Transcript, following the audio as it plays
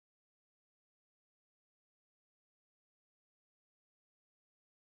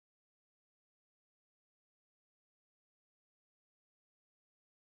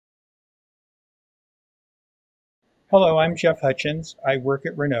Hello, I'm Jeff Hutchins. I work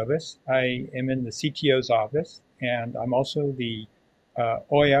at Renovus. I am in the CTO's office, and I'm also the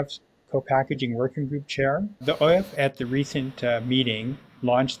OIF's co-packaging working group chair. The OIF at the recent meeting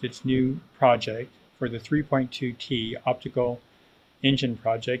launched its new project for the 3.2T optical engine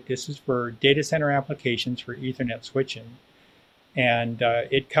project. This is for data center applications for Ethernet switching. And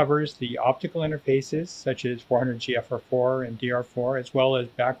it covers the optical interfaces such as 400G FR4 and DR4, as well as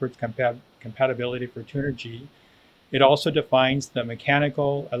backwards compatibility for 200G. It also defines the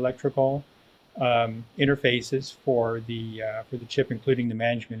mechanical, electrical interfaces for the chip, including the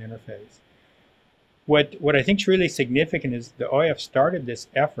management interface. What I think is really significant is the OIF started this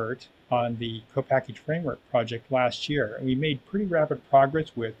effort on the co-package framework project last year, and we made pretty rapid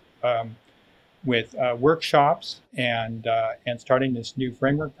progress with workshops and starting this new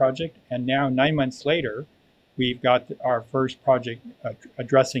framework project. And now 9 months later, we've got our first project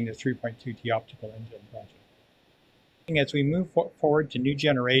addressing the 3.2T optical engine project. As we move forward to new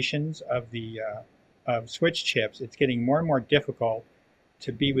generations of switch chips, it's getting more and more difficult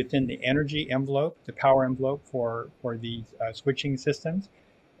to be within the energy envelope, the power envelope for these switching systems.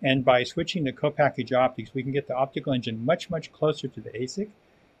 And by switching to co-package optics, we can get the optical engine much closer to the ASIC,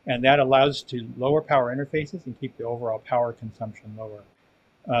 and that allows us to lower power interfaces and keep the overall power consumption lower.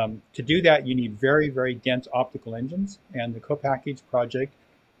 To do that, you need very dense optical engines, and the co-package project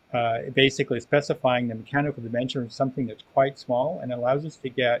basically specifying the mechanical dimension of something that's quite small and allows us to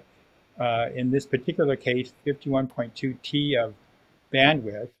get, in this particular case, 51.2 T of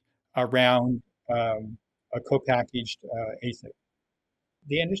bandwidth around a co-packaged ASIC.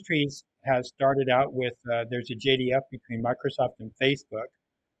 The industries has started out with, there's a JDF between Microsoft and Facebook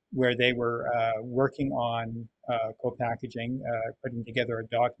where they were working on co-packaging, putting together a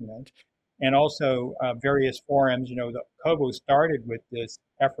document, and also various forums. The COBO started with this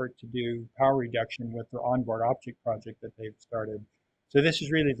effort to do power reduction with their onboard object project that they've started. So this is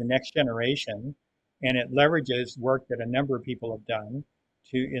really the next generation, and it leverages work that a number of people have done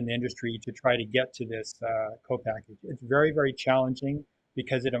in the industry to try to get to this co-package. It's very challenging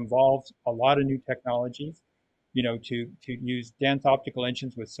because it involves a lot of new technologies. To use dense optical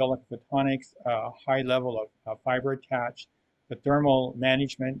engines with silicon photonics, high level of fiber attached. The thermal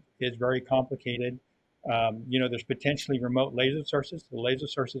management is very complicated. There's potentially remote laser sources. The laser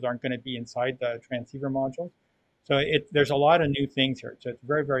sources aren't going to be inside the transceiver modules. So there's a lot of new things here. So it's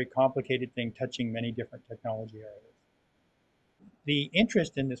a very complicated thing touching many different technology areas. The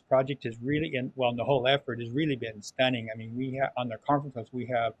interest in this project is really, the whole effort has really been stunning. I mean, we have, on the conferences, we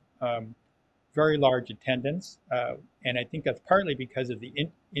have very large attendance, and I think that's partly because of the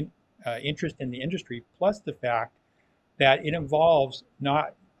interest in the industry, plus the fact that it involves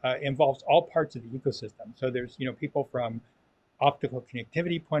all parts of the ecosystem. So there's people from optical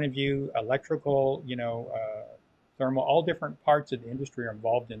connectivity point of view, electrical, thermal, all different parts of the industry are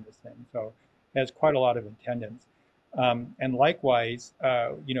involved in this thing. So it has quite a lot of attendance, and likewise,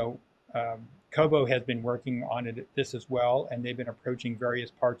 COBO has been working on this as well, and they've been approaching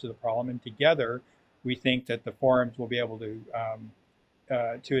various parts of the problem. And together, we think that the forums will be able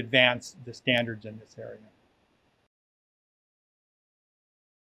to advance the standards in this area.